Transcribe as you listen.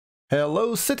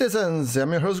Hello citizens,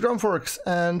 I'm your host GrunfWorks,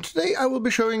 and today I will be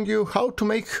showing you how to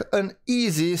make an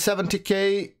easy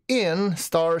 70k in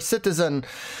Star Citizen.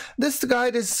 This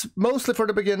guide is mostly for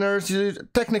the beginners,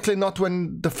 technically not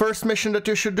when the first mission that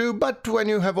you should do, but when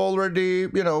you have already,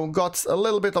 got a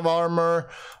little bit of armor,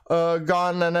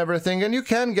 gun and everything, and you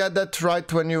can get that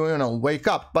right when you, wake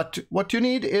up. But what you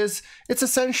need is, it's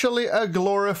essentially a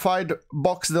glorified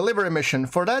box delivery mission.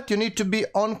 For that you need to be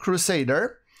on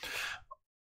Crusader.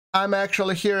 I'm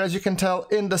actually here, as you can tell,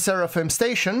 in the Seraphim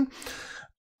station,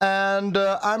 and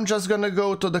I'm just gonna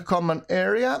go to the common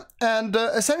area, and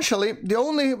essentially the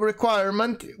only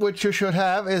requirement which you should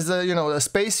have is a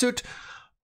spacesuit,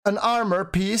 an armor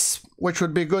piece, which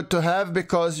would be good to have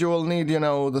because you will need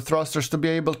the thrusters to be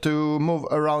able to move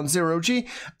around 0G,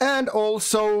 and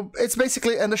also it's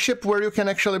basically in the ship where you can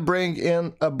actually bring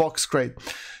in a box crate.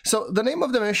 So the name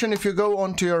of the mission, if you go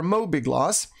onto your Moby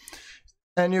Glass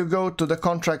and you go to the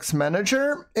contracts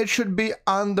manager, it should be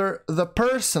under the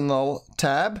personal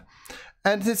tab,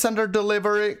 and it's under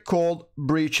delivery called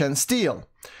Breach and Steal.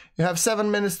 You have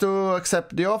 7 minutes to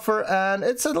accept the offer, and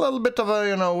it's a little bit of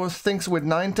a things with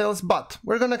nine tails, but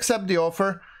we're gonna accept the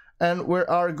offer and we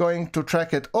are going to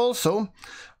track it. Also,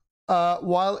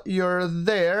 while you're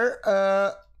there,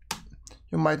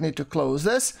 you might need to close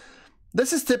this.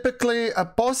 This is typically a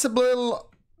possible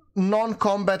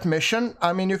non-combat mission.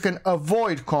 I mean, you can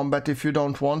avoid combat if you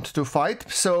don't want to fight,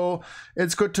 so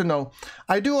it's good to know.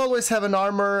 I do always have an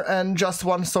armor and just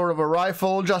one sort of a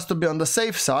rifle, just to be on the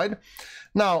safe side.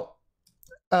 Now,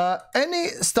 any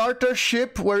starter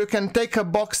ship where you can take a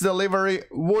box delivery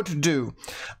would do.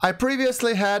 I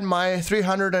previously had my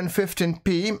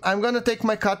 315p. I'm gonna take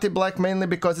my Cutty Black mainly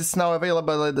because it's now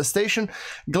available at the station.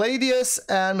 Gladius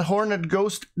and Hornet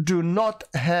Ghost do not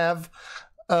have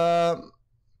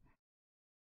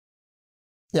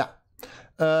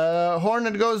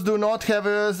Hornet Ghosts do not have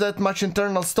that much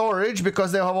internal storage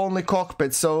because they have only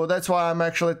cockpits, so that's why I'm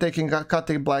actually taking a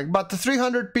Cutty Black. But the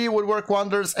 300p would work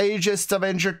wonders. Aegis,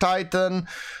 Avenger, Titan,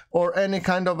 or any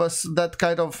kind of that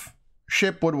kind of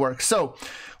ship would work. So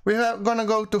we are gonna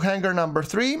go to hangar number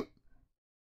 3.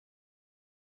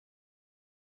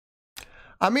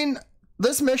 I mean,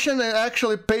 this mission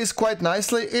actually pays quite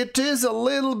nicely. It is a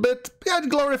little bit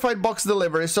glorified box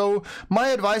delivery, so my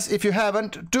advice, if you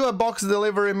haven't, do a box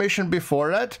delivery mission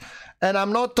before that. And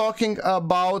I'm not talking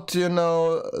about,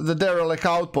 the derelict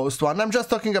outpost one. I'm just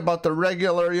talking about the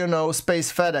regular,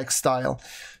 space FedEx style.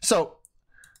 So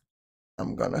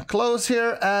I'm gonna close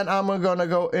here and I'm gonna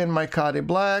go in my Cutty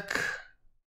Black.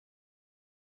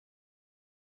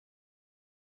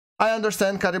 I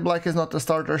understand Cutty Black is not a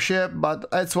starter ship, but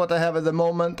it's what I have at the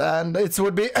moment, and it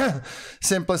would be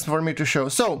simplest for me to show.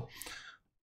 So,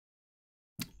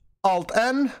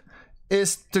 Alt-N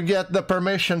is to get the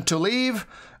permission to leave,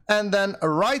 and then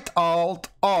right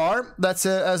Alt-R, that's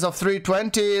as of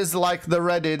 320, is like the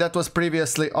ready, that was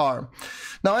previously R.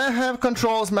 Now I have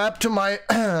controls mapped to my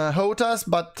HOTAS,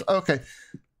 but okay.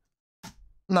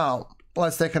 Now,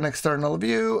 let's take an external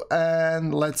view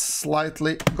and let's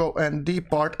slightly go and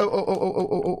depart.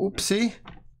 Oopsie.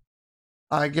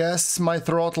 I guess my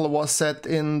throttle was set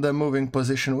in the moving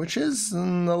position, which is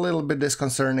a little bit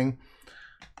disconcerting.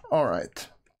 Alright,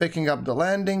 picking up the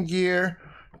landing gear,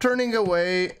 turning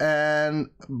away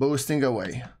and boosting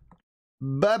away.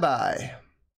 Bye-bye.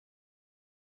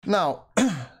 Now,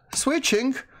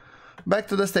 switching back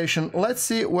to the station, let's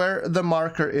see where the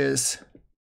marker is.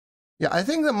 Yeah, I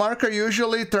think the marker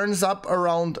usually turns up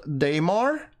around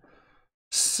Daymar.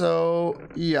 So,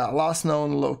 yeah, last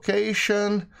known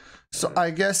location. So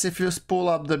I guess if you pull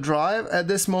up the drive, at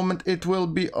this moment it will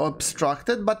be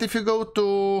obstructed. But if you go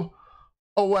to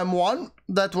OM1,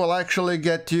 that will actually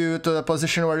get you to the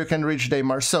position where you can reach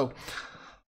Daymar. So,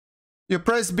 you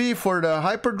press B for the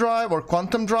hyperdrive or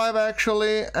quantum drive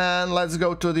actually. And let's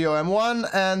go to the OM1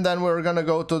 and then we're gonna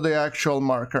go to the actual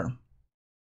marker.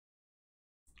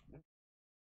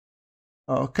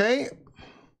 Okay,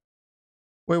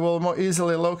 we will more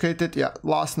easily locate it. Yeah,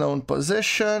 last known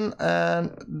position and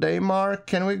Daymar.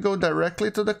 Can we go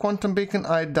directly to the quantum beacon?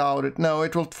 I doubt it. No,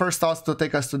 it will first ask to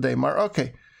take us to Daymar.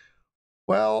 Okay,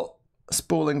 well,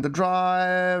 spooling the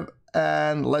drive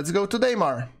and let's go to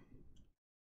Daymar.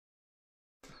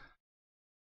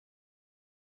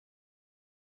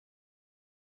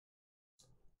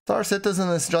 Star Citizen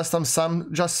is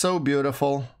just so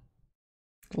beautiful.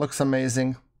 Looks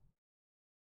amazing.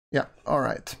 Yeah,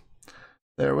 alright.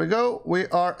 There we go. We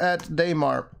are at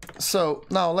Daymar. So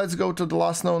now let's go to the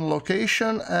last known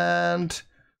location and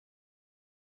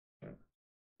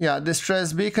yeah,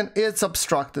 distress beacon, it's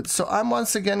obstructed. So I'm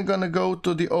once again gonna go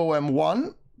to the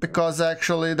OM1 because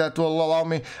actually that will allow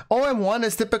me. OM1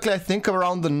 is typically, I think,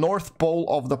 around the north pole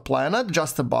of the planet,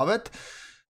 just above it.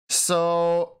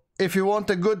 So if you want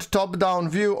a good top-down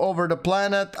view over the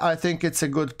planet, I think it's a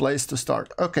good place to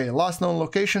start. Okay, last known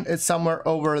location is somewhere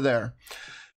over there.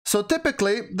 So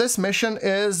typically this mission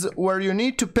is where you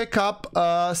need to pick up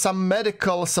some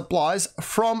medical supplies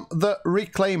from the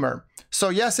reclaimer. So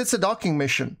yes, it's a docking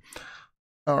mission.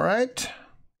 All right,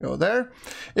 go there.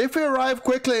 If we arrive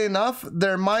quickly enough,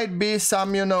 there might be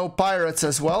some, you know, pirates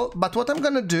as well. But what I'm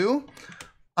gonna do,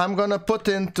 I'm gonna put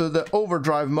into the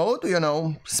overdrive mode, you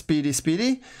know,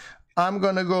 speedy. I'm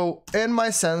gonna go in my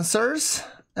sensors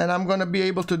and I'm gonna be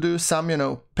able to do some, you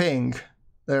know, ping.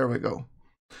 There we go.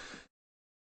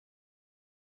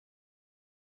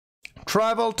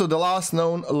 Travel to the last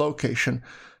known location.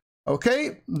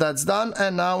 Okay, that's done,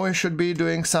 and now we should be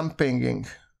doing some pinging.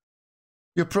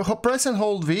 You press and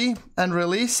hold V and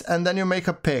release, and then you make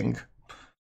a ping.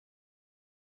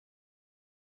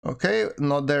 Okay,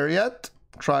 not there yet.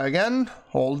 Try again,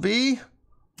 hold V,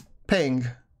 ping.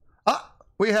 Ah,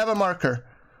 we have a marker.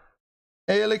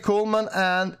 Ailey Coleman,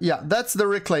 and yeah, that's the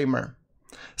reclaimer.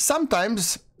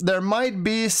 Sometimes there might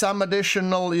be some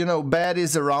additional, you know,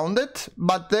 baddies around it,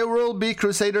 but there will be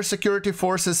Crusader security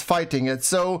forces fighting it.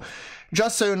 So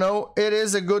just so you know, it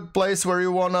is a good place where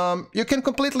you can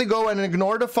completely go and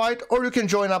ignore the fight, or you can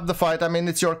join up the fight. I mean,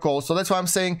 it's your call. So that's why I'm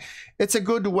saying it's a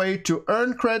good way to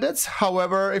earn credits.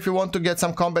 However, if you want to get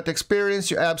some combat experience,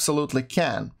 you absolutely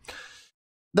can.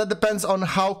 That depends on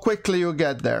how quickly you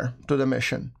get there to the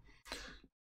mission.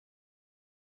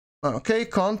 Okay,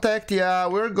 contact, yeah,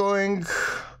 we're going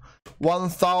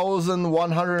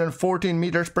 1,114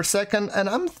 meters per second, and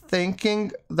I'm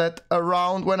thinking that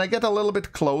around, when I get a little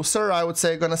bit closer, I would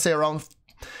say, gonna say around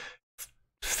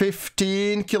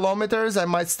 15 kilometers, I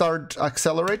might start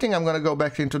accelerating. I'm gonna go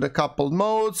back into the coupled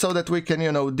mode so that we can,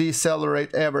 you know,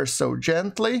 decelerate ever so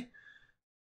gently.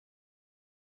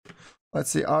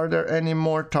 Let's see, are there any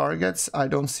more targets? I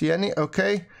don't see any.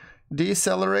 Okay,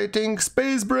 decelerating,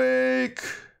 space brake.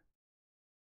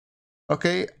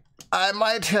 Okay, I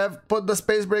might have put the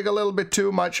space brake a little bit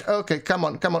too much. Okay, come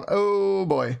on, come on. Oh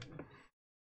boy.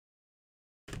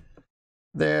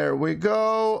 There we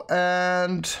go.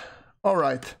 And all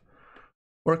right,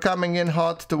 we're coming in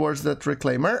hot towards that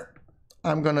reclaimer.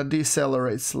 I'm gonna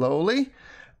decelerate slowly.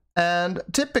 And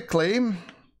typically,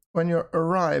 when you're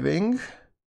arriving,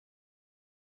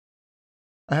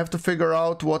 I have to figure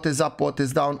out what is up, what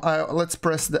is down. Let's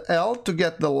press the L to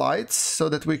get the lights so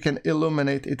that we can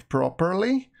illuminate it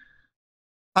properly.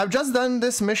 I've just done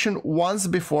this mission once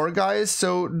before, guys,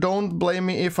 so don't blame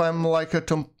me if I'm like a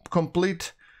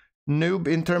complete noob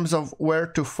in terms of where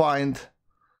to find.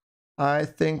 I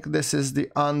think this is the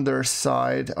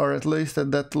underside, or at least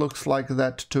that looks like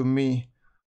that to me,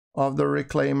 of the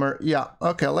reclaimer. Yeah,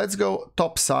 okay, let's go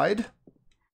top side.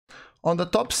 On the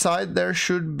top side there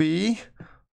should be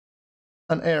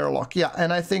an airlock. Yeah,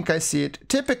 and I think I see it.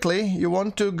 Typically, you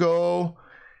want to go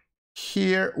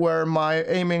here where my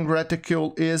aiming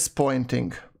reticule is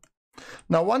pointing.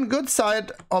 Now, one good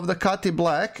side of the Cutty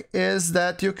Black is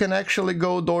that you can actually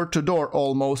go door to door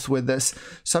almost with this.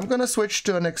 So I'm gonna switch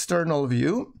to an external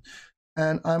view,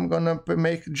 and I'm gonna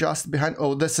make just behind.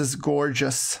 Oh, this is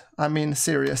gorgeous. I mean,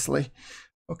 seriously.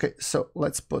 Okay, so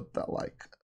let's put that like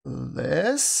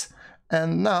this.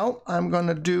 And now I'm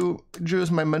gonna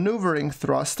use my maneuvering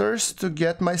thrusters to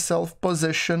get myself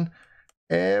positioned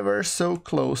ever so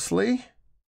closely.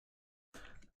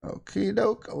 Okie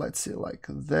doke, let's see, like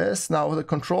this. Now the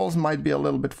controls might be a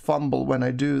little bit fumble when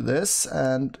I do this,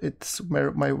 and it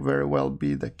might very well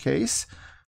be the case.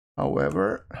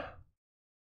 However,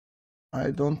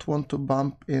 I don't want to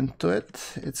bump into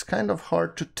it. It's kind of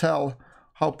hard to tell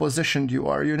how positioned you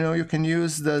are. You know, you can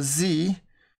use the Z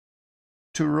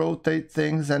to rotate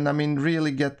things and, I mean,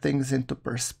 really get things into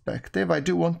perspective. I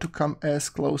do want to come as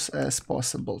close as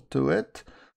possible to it.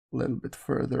 A little bit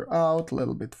further out, a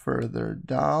little bit further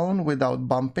down without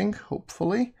bumping,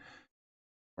 hopefully.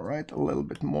 All right, a little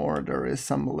bit more. There is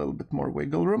a little bit more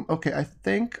wiggle room. Okay, I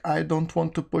think I don't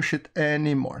want to push it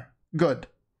anymore. Good.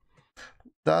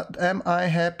 Am I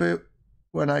happy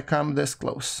when I come this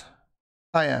close?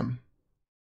 I am.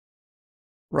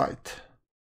 Right.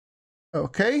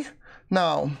 Okay.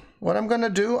 Now, what I'm gonna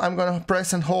do, I'm gonna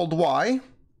press and hold Y.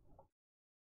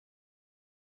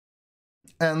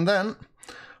 And then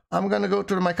I'm gonna go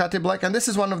to my Cutty Black, and this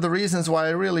is one of the reasons why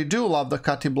I really do love the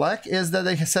Cutty Black, is that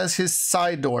it says his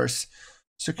side doors.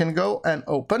 So you can go and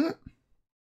open.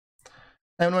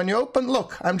 And when you open,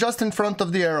 look, I'm just in front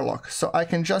of the airlock. So I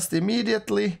can just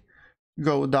immediately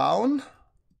go down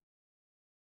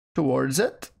towards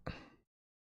it.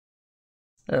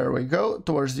 There we go,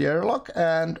 towards the airlock,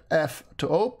 and F to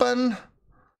open.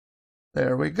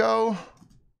 There we go.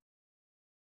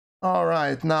 All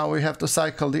right, now we have to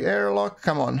cycle the airlock.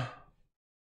 Come on.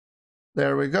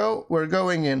 There we go. We're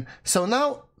going in. So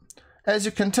now, as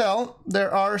you can tell,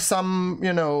 there are some,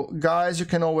 you know, guys, you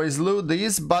can always loot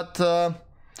these, but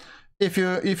if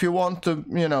you want to,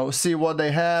 you know, see what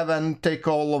they have and take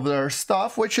all of their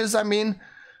stuff, which is, I mean,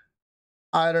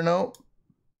 I don't know,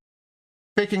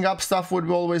 picking up stuff would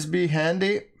always be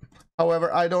handy.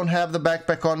 However, I don't have the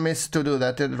backpack on me to do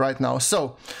that right now.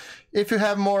 So if you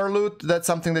have more loot, that's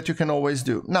something that you can always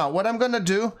do. Now, what I'm gonna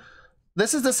do,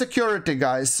 this is the security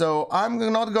guys, so I'm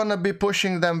not gonna be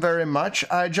pushing them very much.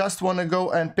 I just wanna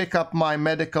go and pick up my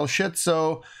medical shit,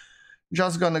 so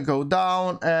just gonna go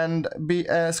down and be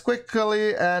as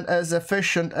quickly and as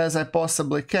efficient as I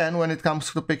possibly can. When it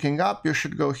comes to picking up, you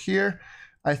should go here.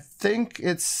 I think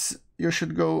you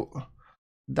should go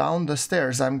down the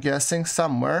stairs, I'm guessing,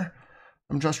 somewhere.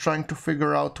 I'm just trying to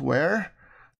figure out where.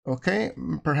 Okay,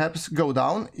 perhaps go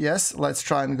down. Yes, let's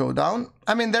try and go down.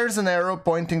 I mean, there's an arrow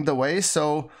pointing the way,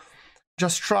 so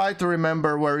just try to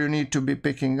remember where you need to be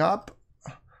picking up.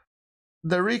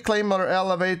 The reclaimer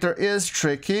elevator is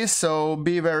tricky, so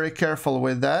be very careful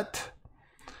with that.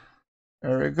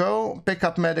 There we go. Pick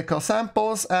up medical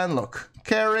samples and look,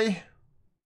 carry.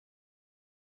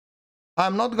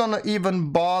 I'm not gonna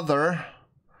even bother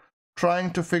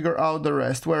trying to figure out the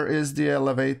rest. Where is the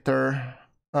elevator?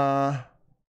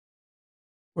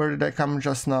 Where did I come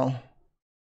just now?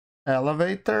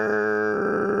 Elevator.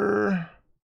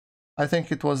 I think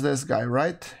it was this guy,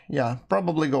 right? Yeah,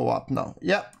 probably go up now.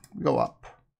 Yeah, go up.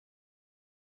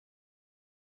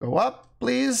 Go up,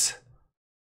 please.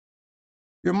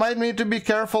 You might need to be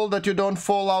careful that you don't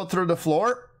fall out through the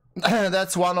floor.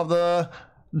 That's one of the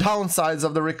downsides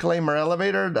of the reclaimer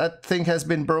elevator. That thing has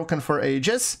been broken for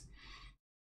ages.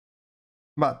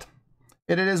 But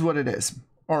it is what it is.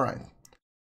 All right.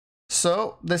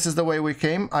 So this is the way we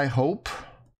came, I hope.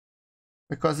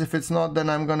 Because if it's not, then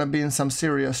I'm gonna be in some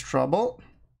serious trouble.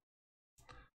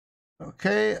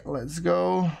 Okay, let's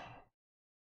go.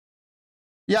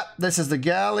 Yeah, this is the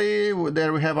galley.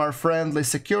 There we have our friendly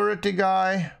security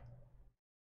guy.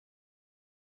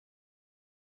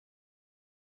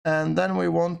 And then we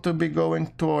want to be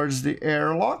going towards the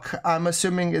airlock. I'm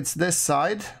assuming it's this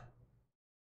side.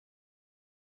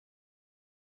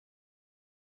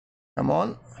 Come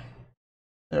on.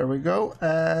 There we go.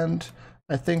 And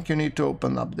I think you need to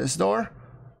open up this door.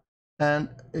 And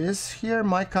is here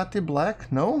my Cutty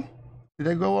Black? No? Did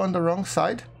I go on the wrong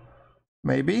side?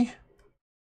 Maybe.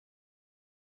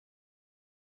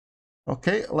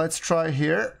 Okay, let's try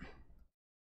here.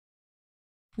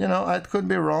 You know, I could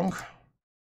be wrong.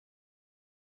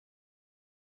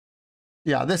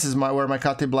 Yeah, this is where my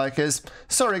Cutty Black is.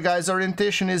 Sorry guys,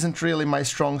 orientation isn't really my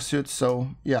strong suit, so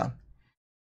yeah.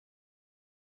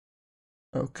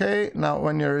 Okay, now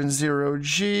when you're in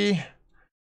 0G,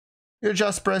 you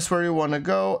just press where you want to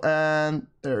go, and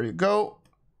there you go.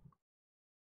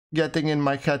 Getting in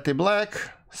my Cutty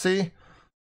Black. See?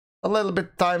 A little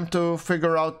bit time to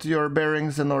figure out your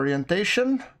bearings and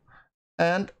orientation.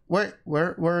 And wait,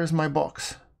 where is my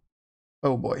box?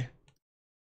 Oh boy.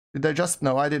 Did I just...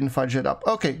 No, I didn't fudge it up.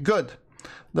 Okay, good.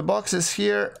 The box is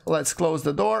here. Let's close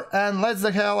the door and let's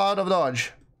the hell out of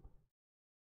Dodge.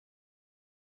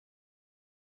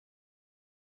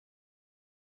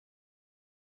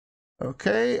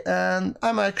 Okay, and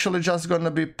I'm actually just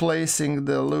gonna be placing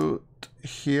the loot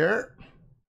here.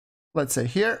 Let's say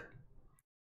here.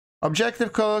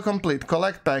 Objective complete.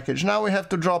 Collect package. Now we have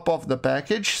to drop off the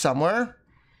package somewhere.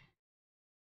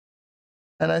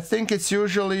 And I think it's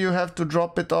usually you have to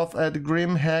drop it off at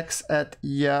Grim Hex at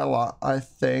Yala, I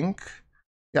think.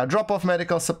 Yeah, drop off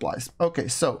medical supplies. Okay,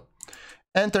 so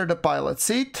enter the pilot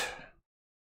seat.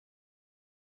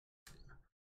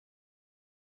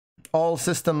 All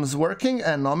systems working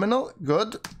and nominal.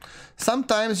 Good.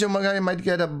 Sometimes you might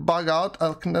get a bug out.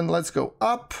 Then let's go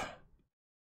up.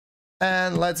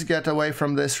 And let's get away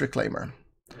from this reclaimer.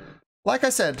 Like I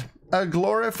said, a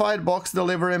glorified box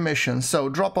delivery mission. So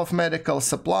drop off medical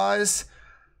supplies.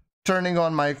 Turning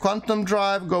on my quantum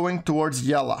drive. Going towards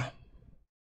Yella.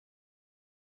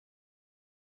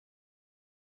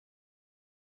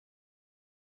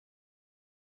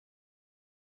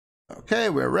 Okay,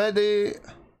 we're ready.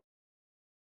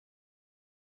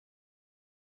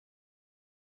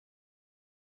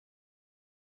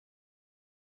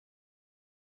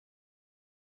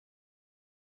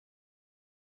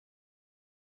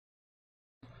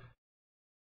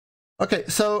 Okay,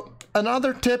 so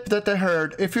another tip that I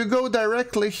heard, if you go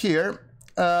directly here,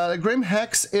 Grim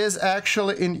Hex is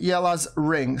actually in Yela's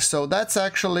ring, so that's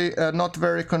actually a not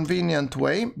very convenient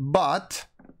way, but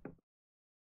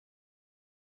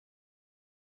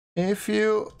if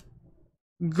you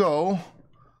go,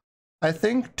 I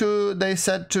think they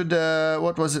said to the,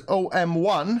 what was it,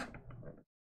 OM1,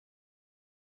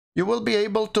 you will be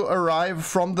able to arrive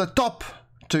from the top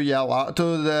to Yela,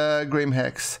 to the Grim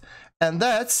Hex. And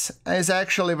that is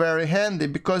actually very handy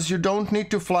because you don't need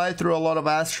to fly through a lot of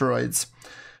asteroids.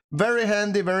 Very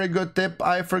handy, very good tip.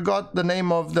 I forgot the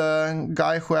name of the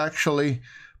guy who actually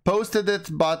posted it,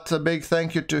 but a big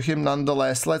thank you to him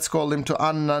nonetheless. Let's call him to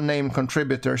unnamed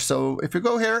contributor. So if you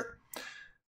go here,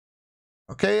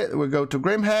 okay, we go to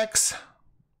Grim Hex.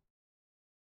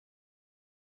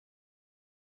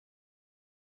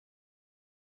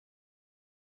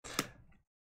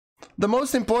 The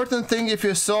most important thing, if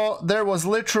you saw, there was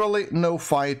literally no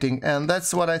fighting, and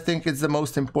that's what I think is the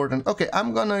most important. Okay,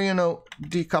 I'm gonna, you know,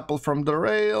 decouple from the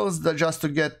rails just to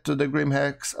get to the Grim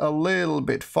Hex a little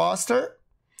bit faster.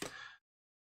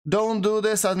 Don't do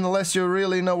this unless you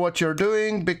really know what you're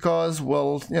doing, because,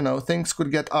 well, you know, things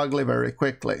could get ugly very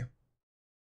quickly.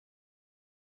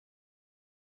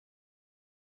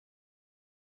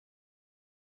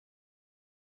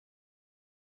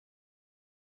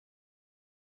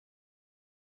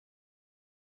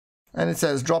 And it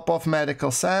says drop off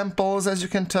medical samples, as you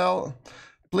can tell.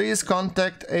 Please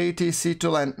contact ATC to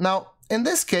land. Now, in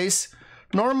this case,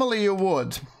 normally you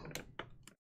would.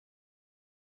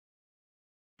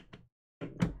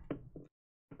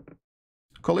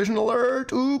 Collision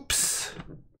alert, oops.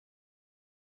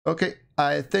 Okay,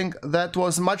 I think that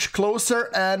was much closer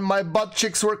and my butt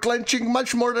cheeks were clenching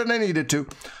much more than I needed to.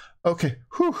 Okay,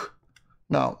 whew.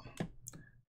 Now.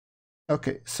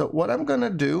 Okay, so what I'm gonna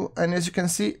do, and as you can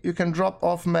see, you can drop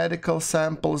off medical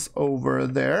samples over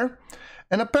there.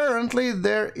 And apparently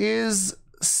there is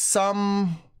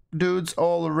some dudes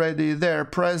already there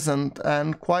present,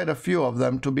 and quite a few of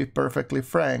them, to be perfectly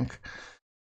frank.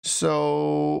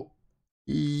 So,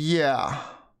 yeah.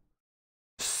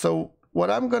 So what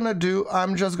I'm gonna do,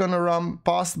 I'm just gonna run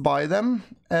past by them,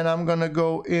 and I'm gonna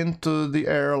go into the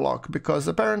airlock, because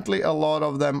apparently a lot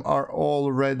of them are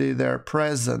already there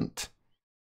present.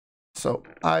 So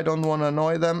I don't want to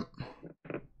annoy them.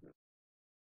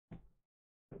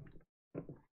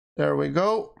 There we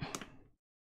go.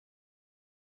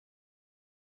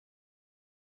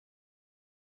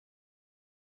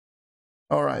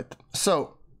 All right,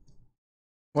 so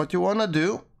what you want to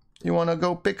do, you want to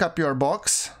go pick up your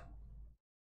box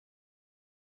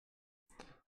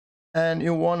and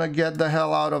you want to get the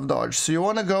hell out of Dodge. So you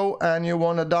want to go and you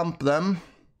want to dump them.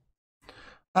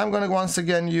 I'm going to once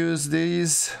again use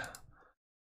these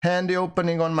handy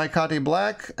opening on my Cutty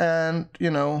Black and,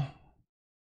 you know,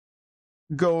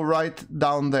 go right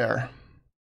down there.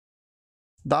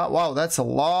 Wow, that's a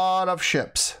lot of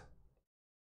ships.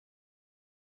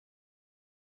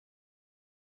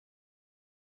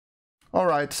 All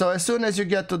right, so as soon as you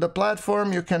get to the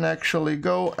platform, you can actually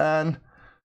go, and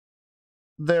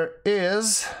there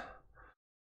is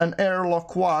an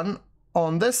airlock 1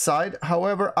 on this side.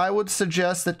 However, I would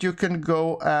suggest that you can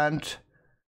go and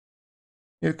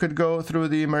you could go through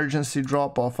the emergency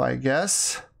drop-off, I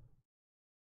guess.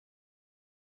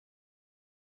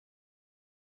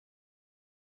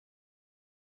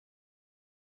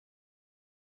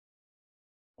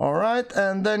 All right,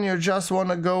 and then you just want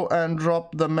to go and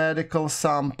drop the medical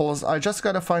samples. I just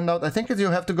got to find out, I think you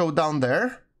have to go down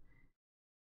there.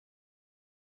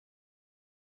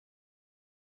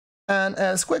 And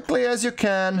as quickly as you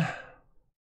can,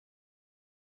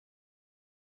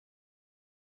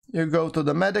 you go to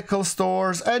the medical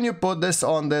stores and you put this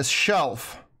on this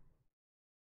shelf.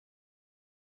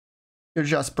 You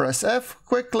just press F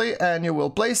quickly and you will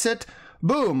place it.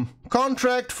 Boom!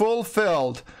 Contract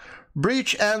fulfilled.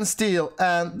 Breach and steal.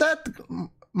 And that,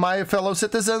 my fellow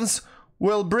citizens,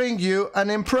 will bring you an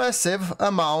impressive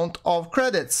amount of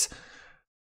credits.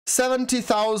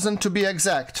 70,000 to be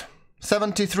exact.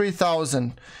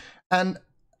 73,000. And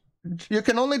you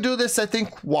can only do this, I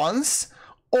think, once,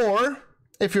 or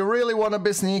if you really want to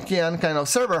be sneaky and kind of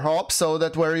server hop, so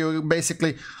that where you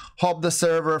basically hop the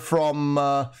server from,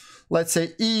 let's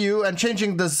say, EU, and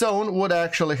changing the zone would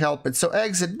actually help it. So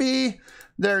exit B,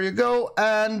 there you go,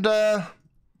 and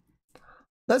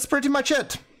that's pretty much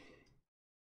it.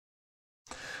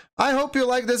 I hope you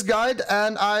like this guide,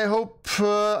 and I hope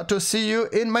to see you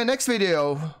in my next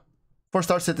video for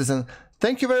Star Citizen.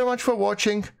 Thank you very much for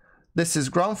watching. This is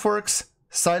GrunfWorks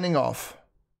signing off.